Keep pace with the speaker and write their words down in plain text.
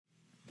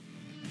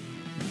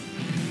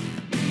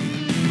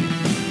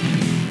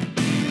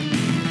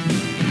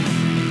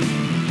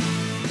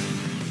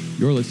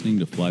You're listening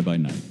to Fly By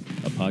Night,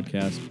 a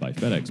podcast by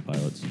FedEx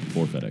pilots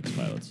for FedEx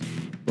pilots,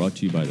 brought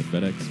to you by the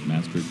FedEx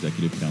Master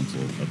Executive Council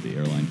of the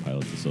Airline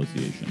Pilots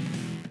Association.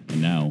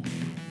 And now,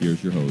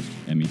 here's your host,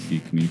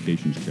 MEC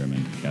Communications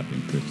Chairman, Captain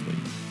Chris Lee.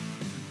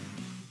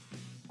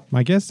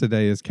 My guest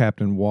today is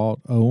Captain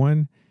Walt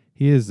Owen.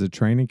 He is the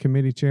training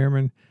committee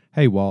chairman.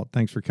 Hey, Walt,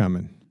 thanks for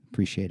coming.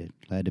 Appreciate it.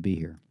 Glad to be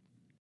here.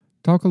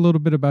 Talk a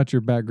little bit about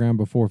your background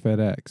before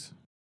FedEx.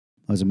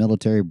 I was a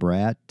military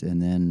brat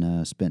and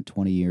then spent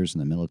 20 years in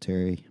the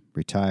military.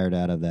 Retired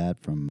out of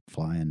that from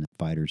flying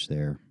fighters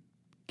there.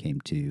 Came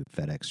to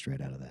FedEx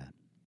straight out of that.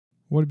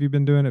 What have you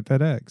been doing at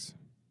FedEx?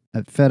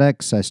 At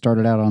FedEx, I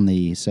started out on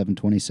the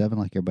 727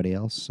 like everybody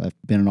else. I've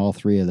been in all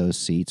three of those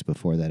seats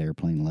before that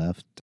airplane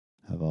left.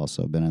 I've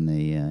also been on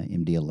the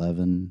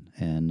MD-11,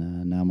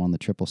 and now I'm on the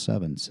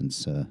 777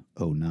 since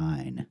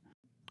 09.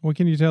 What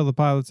can you tell the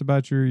pilots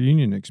about your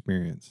union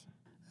experience?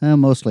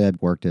 Mostly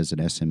I've worked as an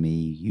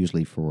SME,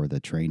 usually for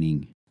the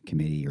training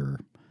committee or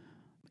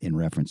in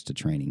reference to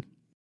training.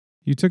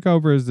 You took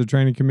over as the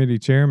training committee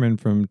chairman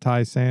from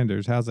Ty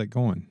Sanders. How's that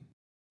going?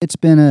 It's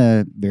been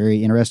a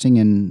very interesting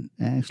and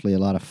actually a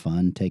lot of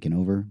fun taking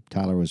over.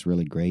 Tyler was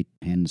really great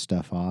handing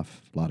stuff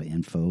off, a lot of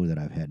info that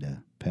I've had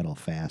to pedal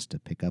fast to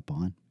pick up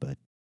on, but it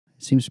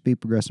seems to be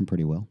progressing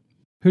pretty well.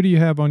 Who do you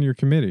have on your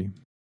committee?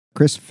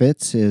 Chris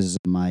Fitz is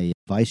my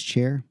vice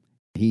chair.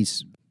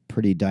 He's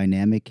pretty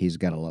dynamic. He's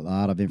got a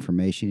lot of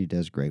information. He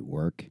does great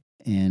work.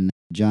 And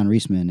John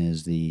Reisman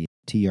is the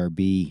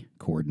TRB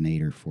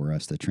coordinator for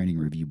us, the Training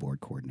Review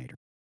Board coordinator.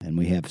 And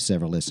we have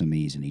several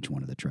SMEs in each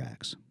one of the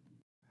tracks.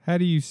 How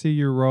do you see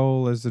your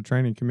role as the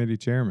training committee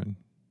chairman?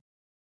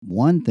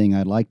 One thing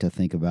I'd like to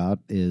think about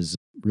is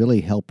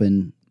really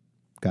helping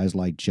guys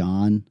like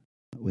John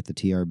with the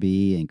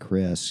TRB and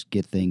Chris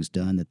get things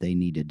done that they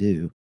need to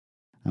do.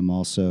 I'm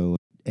also,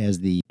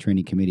 as the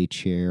training committee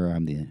chair,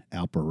 I'm the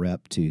ALPA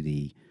rep to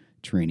the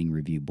Training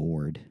Review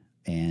Board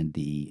and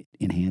the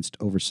Enhanced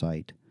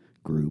Oversight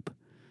Group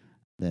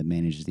that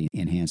manages the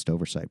Enhanced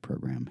Oversight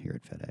Program here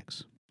at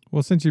FedEx.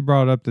 Well, since you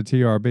brought up the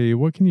TRB,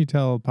 what can you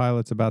tell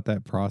pilots about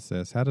that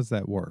process? How does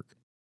that work?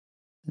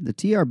 The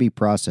TRB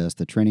process,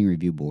 the Training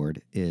Review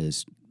Board,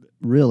 is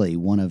really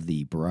one of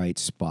the bright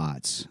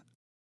spots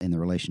in the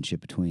relationship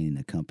between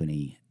the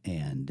company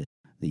and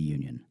the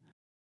union.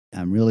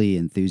 I'm really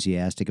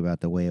enthusiastic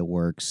about the way it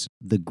works.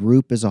 The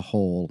group as a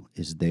whole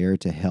is there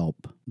to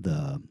help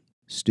the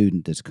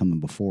student that's coming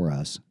before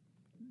us,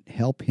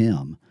 help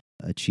him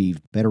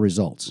achieve better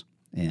results.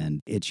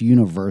 And it's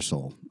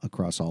universal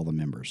across all the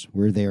members.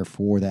 We're there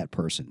for that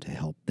person to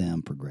help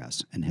them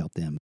progress and help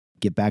them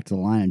get back to the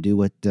line and do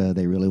what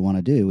they really want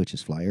to do, which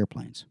is fly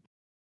airplanes.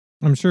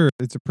 I'm sure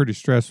it's a pretty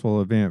stressful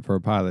event for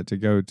a pilot to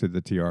go to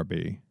the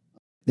TRB.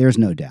 There's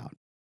no doubt.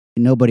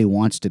 Nobody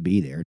wants to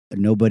be there.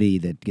 Nobody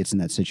that gets in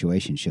that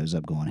situation shows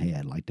up going, hey,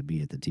 I'd like to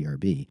be at the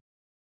TRB.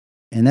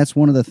 And that's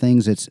one of the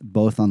things that's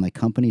both on the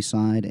company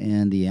side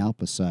and the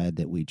ALPA side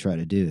that we try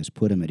to do is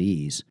put them at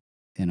ease.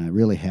 And I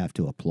really have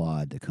to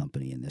applaud the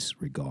company in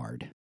this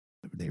regard.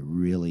 They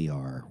really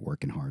are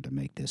working hard to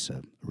make this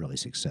a really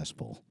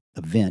successful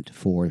event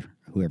for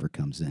whoever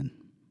comes in.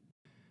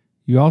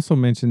 You also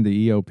mentioned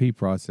the EOP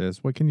process.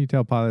 What can you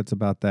tell pilots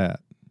about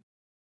that?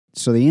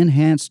 So the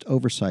Enhanced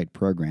Oversight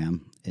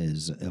Program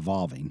is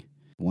evolving.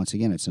 Once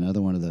again, it's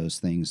another one of those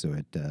things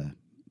that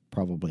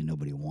probably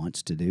nobody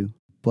wants to do.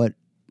 But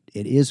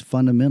it is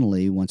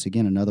fundamentally, once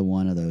again, another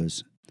one of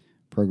those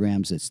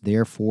programs that's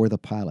there for the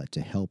pilot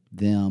to help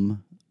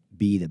them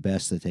be the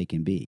best that they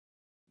can be.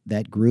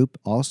 That group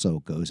also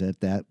goes at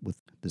that with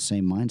the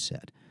same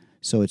mindset.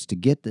 So it's to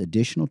get the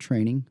additional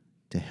training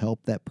to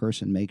help that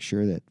person make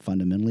sure that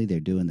fundamentally they're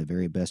doing the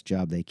very best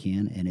job they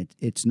can. And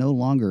it's no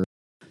longer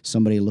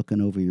somebody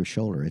looking over your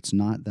shoulder. It's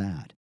not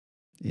that.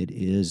 It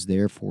is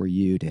there for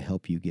you to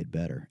help you get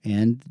better.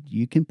 And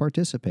you can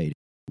participate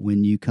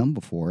when you come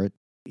before it.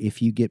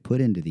 If you get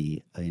put into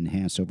the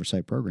Enhanced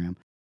Oversight Program,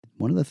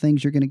 one of the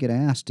things you're going to get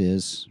asked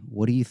is,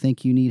 what do you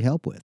think you need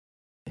help with?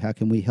 How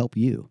can we help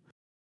you?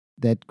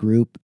 That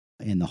group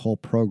and the whole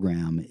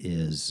program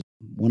is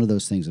one of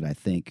those things that I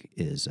think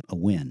is a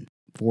win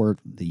for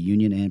the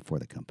union and for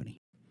the company.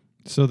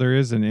 So there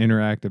is an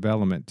interactive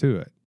element to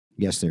it.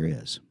 Yes, there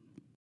is.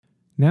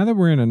 Now that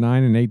we're in a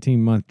 9 and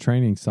 18-month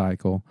training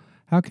cycle,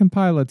 how can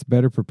pilots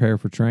better prepare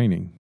for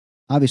training?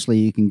 Obviously,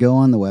 you can go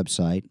on the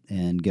website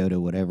and go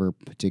to whatever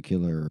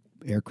particular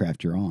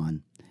aircraft you're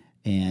on,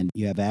 and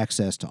you have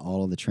access to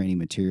all of the training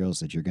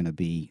materials that you're going to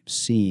be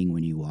seeing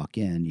when you walk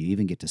in. You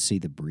even get to see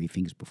the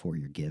briefings before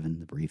you're given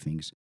the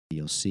briefings.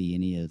 You'll see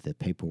any of the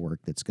paperwork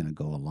that's going to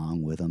go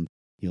along with them.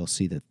 You'll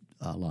see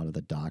a lot of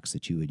the docs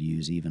that you would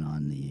use even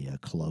on the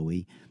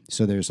Chloe.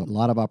 So there's a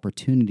lot of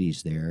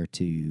opportunities there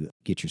to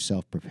get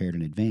yourself prepared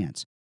in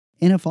advance.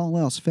 And if all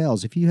else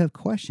fails, if you have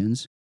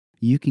questions,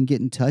 you can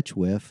get in touch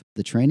with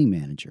the training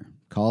manager.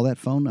 Call that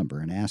phone number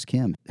and ask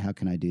him, how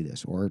can I do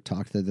this? Or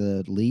talk to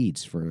the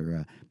leads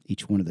for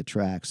each one of the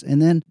tracks.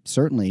 And then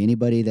certainly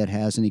anybody that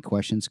has any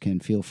questions can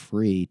feel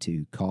free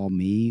to call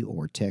me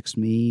or text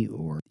me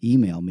or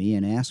email me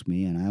and ask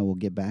me, and I will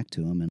get back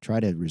to them and try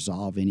to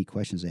resolve any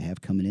questions they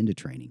have coming into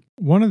training.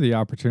 One of the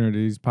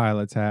opportunities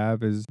pilots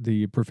have is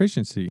the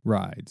proficiency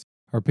rides.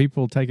 Are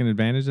people taking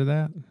advantage of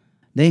that?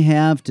 They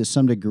have to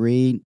some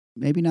degree,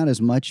 maybe not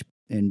as much,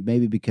 and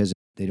maybe because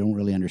they don't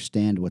really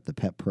understand what the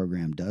PEP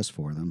program does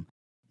for them.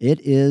 It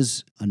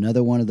is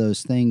another one of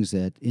those things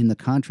that in the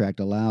contract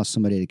allows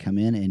somebody to come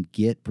in and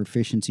get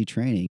proficiency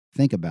training.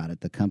 Think about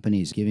it. The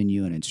company's giving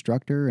you an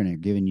instructor and they're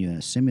giving you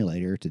a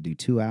simulator to do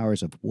 2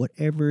 hours of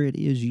whatever it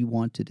is you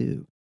want to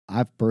do.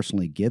 I've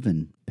personally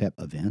given PEP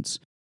events,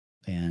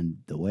 and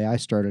the way I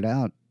started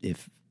out,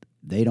 if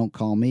they don't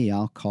call me,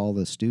 I'll call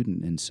the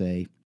student and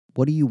say,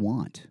 what do you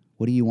want?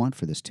 What do you want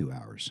for this 2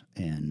 hours?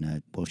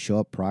 And we'll show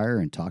up prior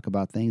and talk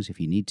about things if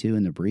you need to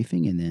in the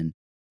briefing, and then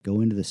go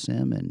into the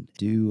sim and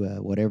do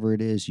whatever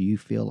it is you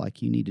feel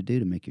like you need to do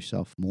to make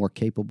yourself a more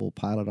capable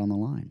pilot on the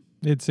line.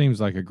 It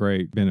seems like a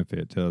great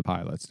benefit to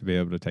pilots to be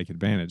able to take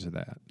advantage of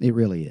that. It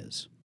really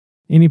is.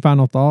 Any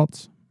final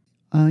thoughts?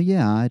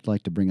 Yeah, I'd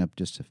like to bring up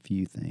just a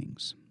few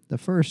things. The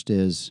first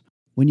is,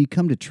 when you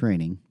come to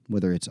training,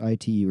 whether it's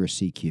ITU or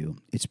CQ,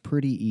 it's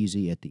pretty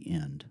easy at the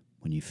end.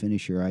 When you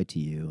finish your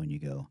ITU and you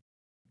go,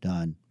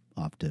 done,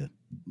 off to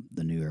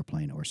the new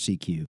airplane, or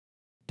CQ,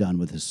 done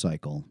with his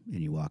cycle,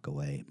 and you walk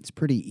away, it's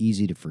pretty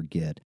easy to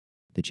forget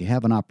that you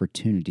have an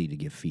opportunity to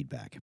give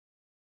feedback.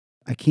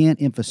 I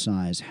can't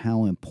emphasize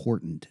how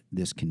important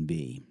this can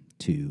be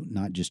to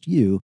not just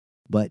you,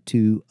 but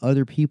to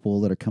other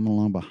people that are coming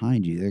along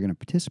behind you. They're going to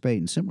participate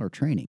in similar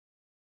training.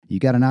 You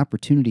got an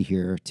opportunity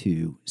here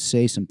to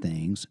say some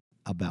things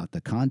about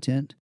the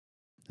content,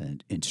 the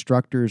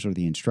instructors, or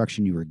the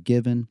instruction you were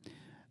given,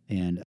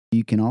 and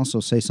you can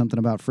also say something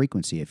about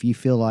frequency. If you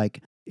feel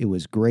like it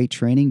was great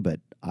training, but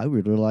I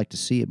would really like to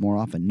see it more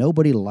often.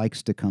 Nobody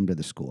likes to come to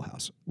the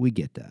schoolhouse. We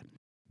get that.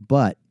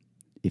 But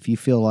if you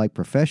feel like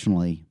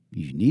professionally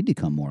you need to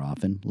come more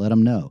often, let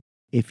them know.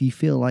 If you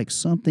feel like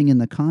something in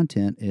the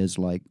content is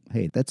like,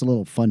 hey, that's a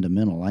little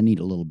fundamental, I need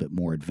a little bit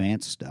more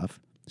advanced stuff,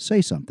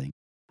 say something.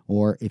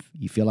 Or if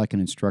you feel like an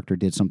instructor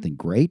did something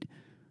great,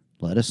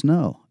 let us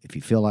know. If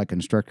you feel like an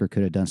instructor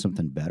could have done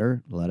something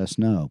better, let us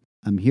know.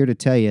 I'm here to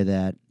tell you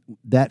that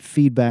that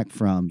feedback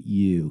from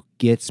you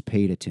gets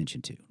paid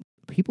attention to.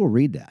 People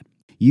read that.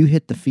 You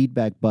hit the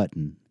feedback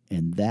button,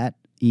 and that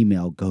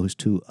email goes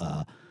to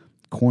a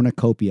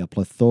cornucopia,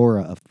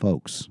 plethora of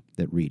folks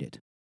that read it.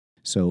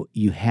 So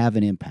you have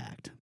an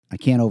impact. I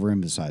can't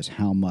overemphasize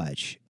how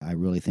much I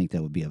really think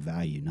that would be of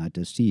value, not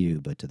just to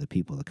you, but to the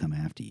people that come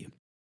after you.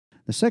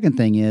 The second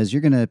thing is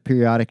you're going to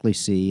periodically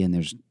see, and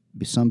there's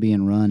some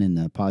being run in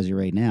the POSI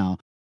right now,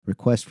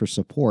 requests for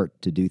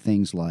support to do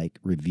things like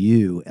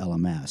review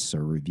LMS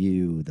or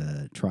review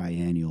the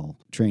triannual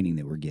training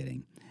that we're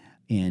getting.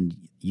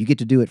 And you get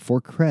to do it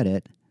for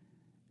credit,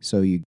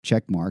 so you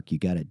check mark, you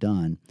got it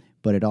done,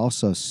 but it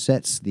also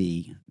sets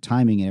the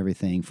timing and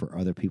everything for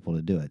other people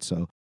to do it.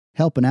 So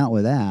helping out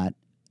with that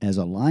as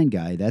a line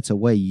guy, that's a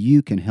way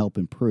you can help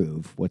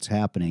improve what's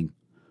happening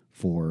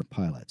for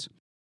pilots.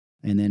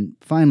 And then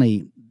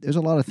finally, there's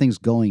a lot of things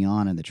going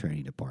on in the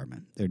training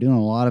department. They're doing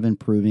a lot of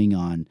improving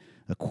on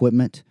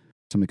equipment.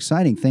 Some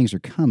exciting things are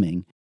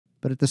coming,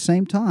 but at the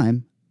same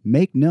time,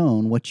 make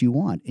known what you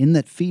want. In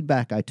that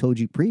feedback I told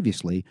you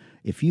previously,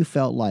 if you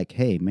felt like,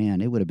 hey,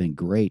 man, it would have been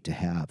great to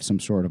have some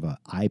sort of an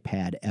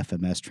iPad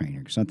FMS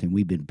trainer, something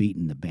we've been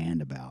beating the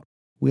band about.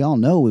 We all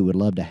know we would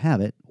love to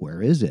have it.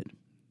 Where is it?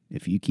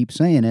 If you keep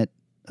saying it,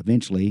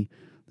 eventually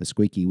the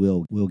squeaky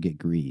wheel will get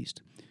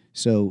greased.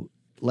 So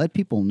let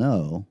people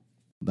know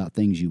about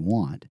things you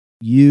want.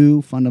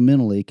 You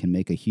fundamentally can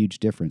make a huge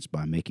difference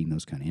by making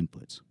those kind of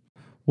inputs.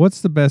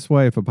 What's the best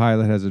way if a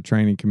pilot has a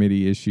training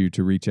committee issue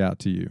to reach out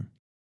to you?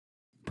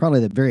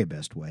 Probably the very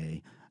best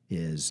way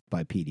is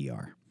by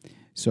PDR.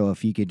 So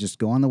if you could just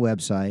go on the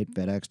website,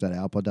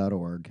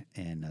 fedex.alpa.org,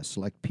 and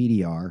select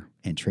PDR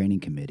and training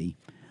committee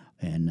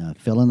and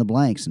fill in the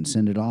blanks and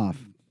send it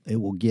off,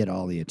 it will get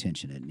all the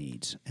attention it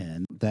needs.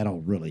 And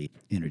that'll really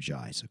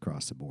energize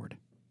across the board.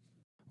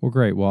 Well,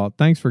 great, Walt.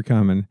 Thanks for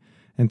coming.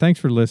 And thanks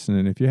for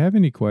listening. If you have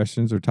any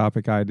questions or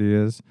topic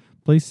ideas,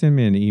 please send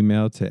me an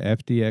email to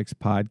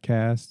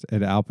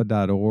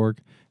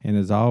fdxpodcast@alpa.org. And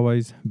as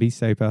always, be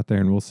safe out there,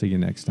 and we'll see you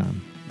next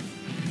time.